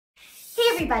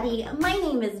everybody, my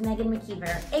name is Megan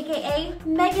McIver, aka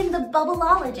Megan the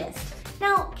Bubble-ologist.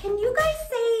 Now, can you guys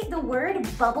say the word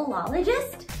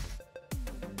Bubble-ologist?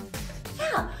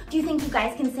 Yeah, do you think you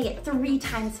guys can say it 3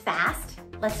 times fast?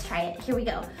 Let's try it, here we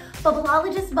go.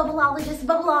 Bubble-ologist, Bubble-ologist,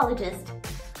 Bubble-ologist.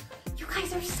 You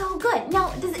guys are so good.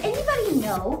 Now, does anybody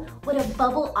know what a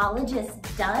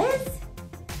Bubble-ologist does?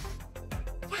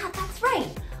 Yeah, that's right.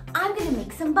 I'm gonna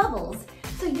make some bubbles.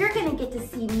 So you're gonna get to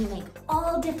see me make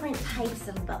all different types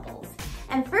of bubbles.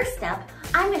 And first up,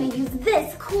 I'm gonna use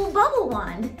this cool bubble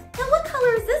wand. Now what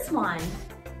color is this wand?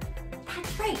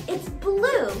 That's right, it's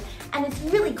blue. And it's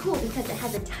really cool because it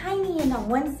has a tiny end on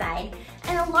one side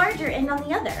and a larger end on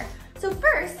the other. So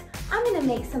first, I'm gonna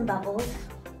make some bubbles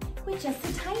with just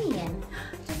a tiny end.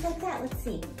 Just like that, let's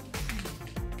see.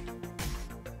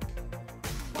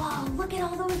 Whoa, look at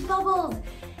all those bubbles.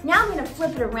 Now I'm gonna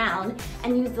flip it around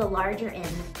and use the larger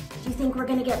end. Do you think we're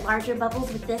gonna get larger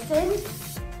bubbles with this end?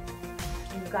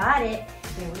 You got it,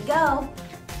 here we go.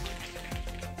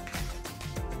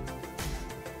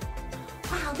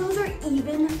 Wow, those are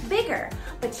even bigger.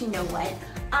 But you know what?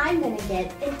 I'm gonna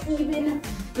get an even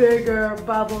bigger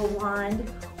bubble wand.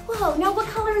 Whoa, now what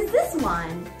color is this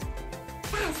wand?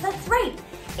 Yes, that's right.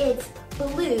 It's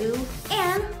blue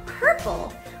and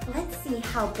purple. Let's see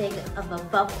how big of a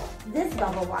bubble this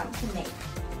bubble wand can make.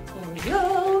 Here we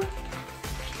go.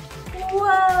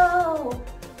 Whoa!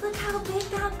 Look how big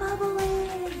that bubble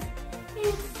is.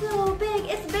 It's so big.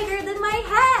 It's bigger than my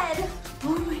head.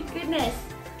 Oh my goodness.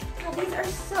 Oh, these are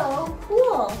so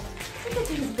cool. Look at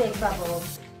these big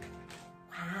bubbles.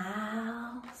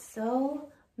 Wow, so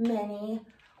many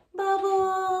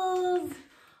bubbles.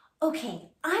 Okay,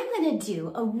 I'm gonna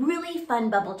do a really fun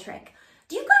bubble trick.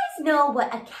 Do you guys know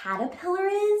what a caterpillar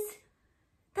is?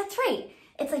 That's right,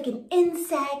 it's like an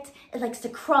insect. It likes to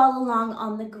crawl along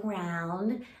on the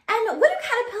ground. And what do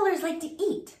caterpillars like to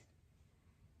eat?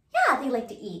 Yeah, they like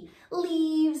to eat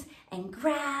leaves and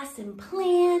grass and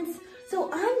plants. So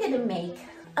I'm gonna make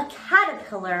a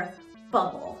caterpillar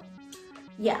bubble.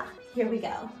 Yeah, here we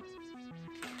go.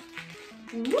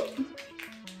 Whoop.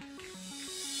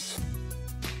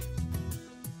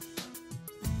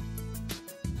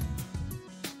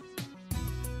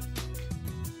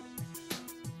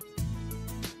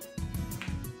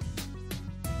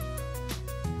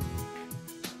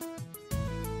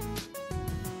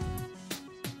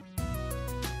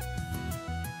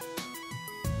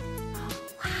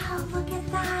 Look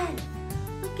at that.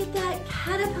 Look at that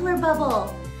caterpillar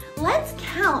bubble. Let's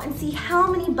count and see how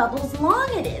many bubbles long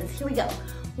it is. Here we go.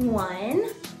 1,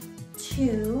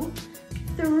 2,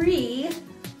 3,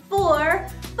 4,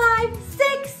 5,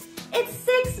 6. It's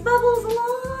 6 bubbles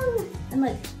long. And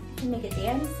look, you can make it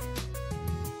dance.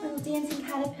 Little dancing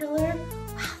caterpillar.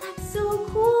 Wow, that's so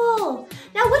cool.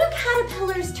 Now, what do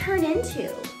caterpillars turn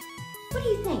into? What do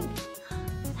you think?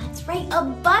 That's right, a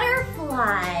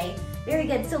butterfly. Very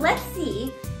good, so let's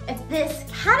see if this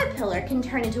caterpillar can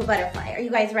turn into a butterfly. Are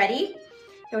you guys ready?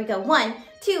 Here we go, 1,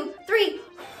 2, 3. Did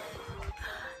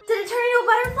it turn into a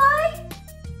butterfly?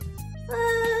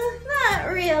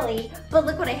 Not really, but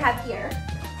look what I have here.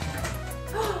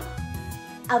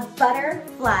 A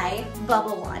butterfly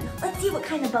bubble wand. Let's see what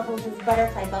kind of bubbles this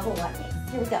butterfly bubble wand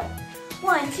makes. Here we go,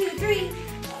 1, 2, 3.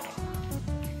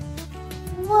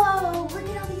 Whoa, look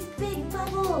at all these big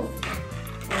bubbles.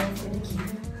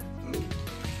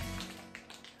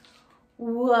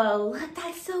 Whoa,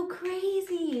 that's so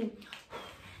crazy.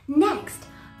 Next,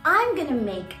 I'm gonna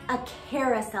make a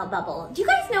carousel bubble. Do you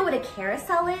guys know what a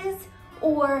carousel is?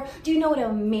 Or do you know what a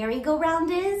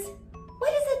merry-go-round is?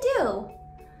 What does it do?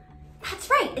 That's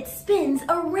right, it spins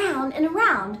around and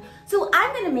around. So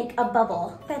I'm gonna make a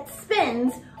bubble that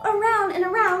spins around and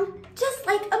around just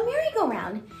like a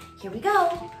merry-go-round. Here we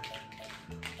go.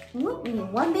 Ooh, we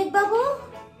need 1 big bubble.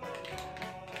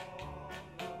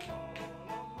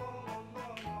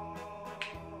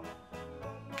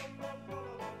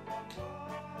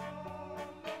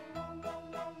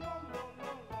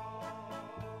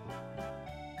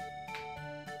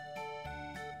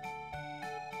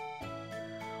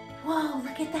 Whoa,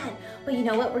 look at that. Well, you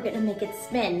know what? We're gonna make it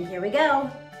spin. Here we go.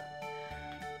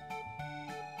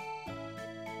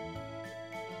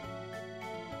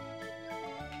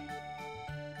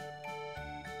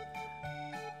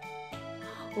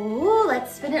 Ooh,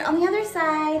 let's spin it on the other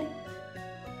side.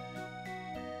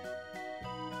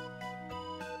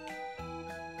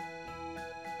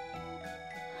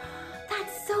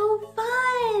 That's so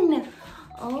fun.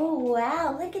 Oh,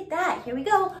 wow, look at that. Here we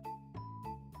go.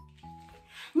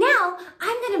 Now,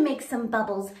 I'm gonna make some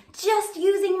bubbles just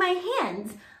using my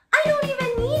hands. I don't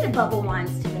even need bubble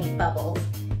wands to make bubbles.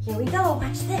 Here we go,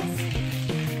 watch this.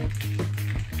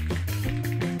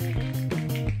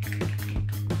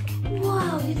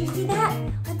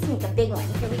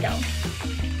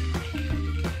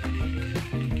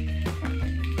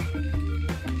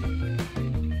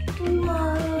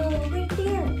 Whoa, right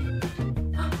there.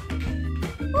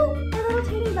 Oh, a little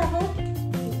tiny bubble.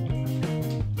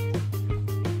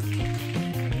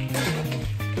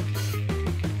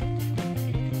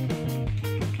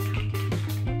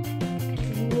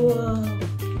 Whoa.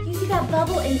 You see that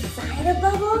bubble inside a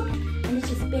bubble? And it's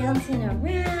just bouncing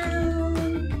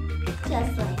around.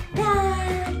 Just like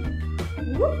that.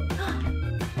 Whoop.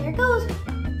 There it goes.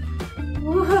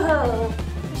 Whoa.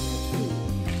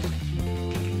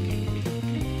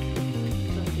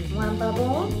 This is one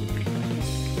bubble.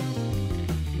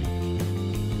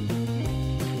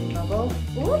 Two bubbles.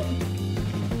 Whoop.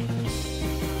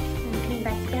 And put them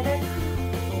back together.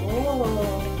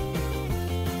 Oh.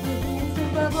 And two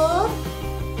bubbles.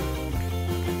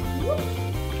 Whoop.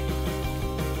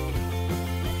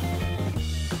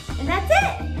 And that's it.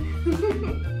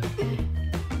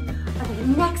 Okay,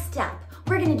 next up,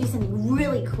 we're gonna do something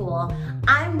really cool.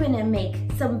 I'm gonna make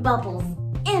some bubbles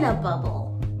in a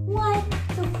bubble. What?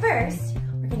 So first,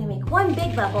 we're gonna make one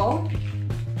big bubble.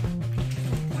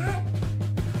 Like that.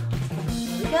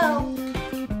 Here we go.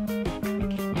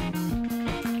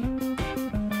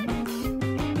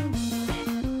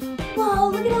 Whoa,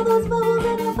 look at all those bubbles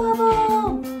in a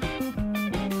bubble.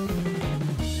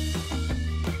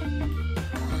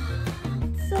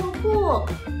 So cool.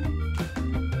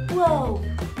 Whoa.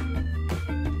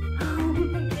 Oh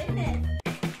my goodness.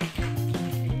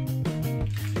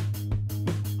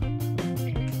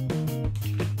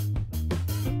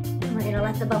 And we're gonna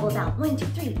let the bubbles out. 1, 2,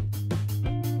 3.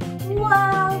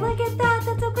 Wow, look at that.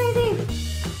 That's so crazy.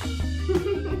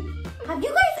 Have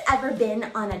you guys ever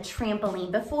been on a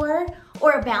trampoline before?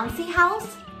 Or a bouncy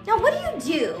house? Now what do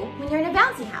you do when you're in a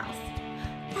bouncy house?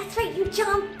 That's right, you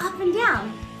jump up and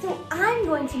down. So I'm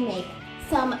going to make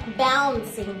some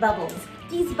bouncing bubbles.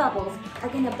 These bubbles are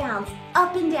gonna bounce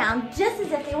up and down just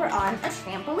as if they were on a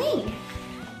trampoline.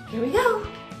 Here we go.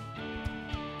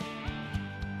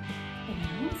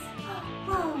 Bounce.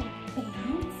 Whoa,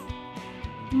 bounce.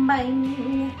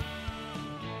 Bang.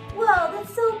 Whoa,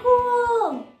 that's so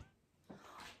cool.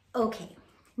 Okay,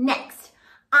 next,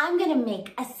 I'm gonna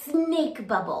make a snake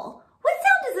bubble. What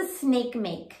sound does a snake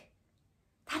make?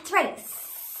 That's right.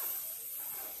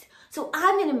 So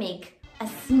I'm gonna make a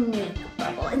snake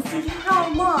bubble and see how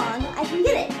long I can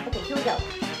get it. Okay, here we go.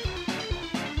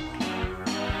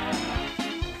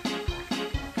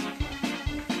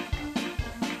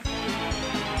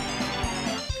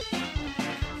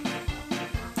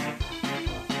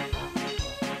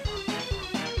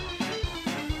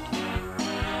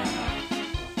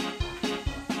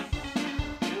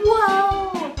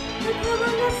 Whoa! Look how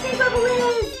long that snake bubble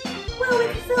is! Whoa,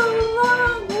 it's so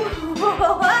long!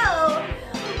 Whoa!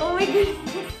 Oh my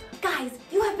goodness! Guys,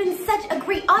 you have been such a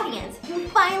great audience. You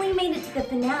finally made it to the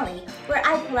finale where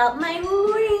I pull out my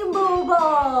rainbow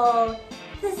ball.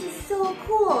 This is so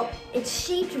cool. It's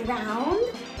shaped round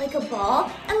like a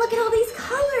ball, and look at all these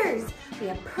colors. We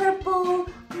have purple,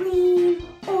 green,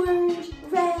 orange,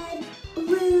 red,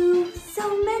 blue, so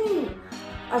many.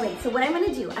 All right, so what I'm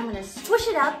gonna do, I'm gonna squish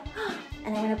it up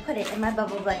and I'm gonna put it in my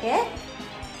bubble bucket.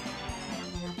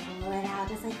 I'm gonna pull it out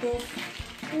just like this.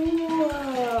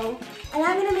 Whoa. And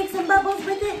I'm gonna make some bubbles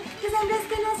with it because I'm just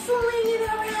gonna sling it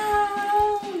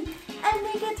around and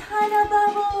make a ton of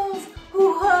bubbles.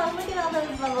 Whoa, look at all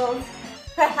those bubbles.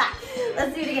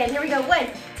 Let's do it again. Here we go.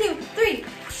 1, 2, 3.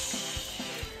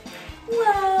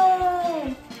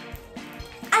 Whoa.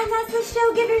 And that's the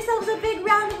show. Give yourselves a big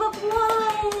round of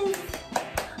applause.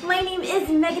 My name is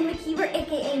Megan McIver,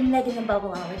 aka Megan the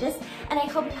Bubble-ologist, and I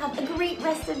hope you have a great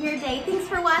rest of your day. Thanks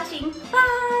for watching.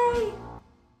 Bye!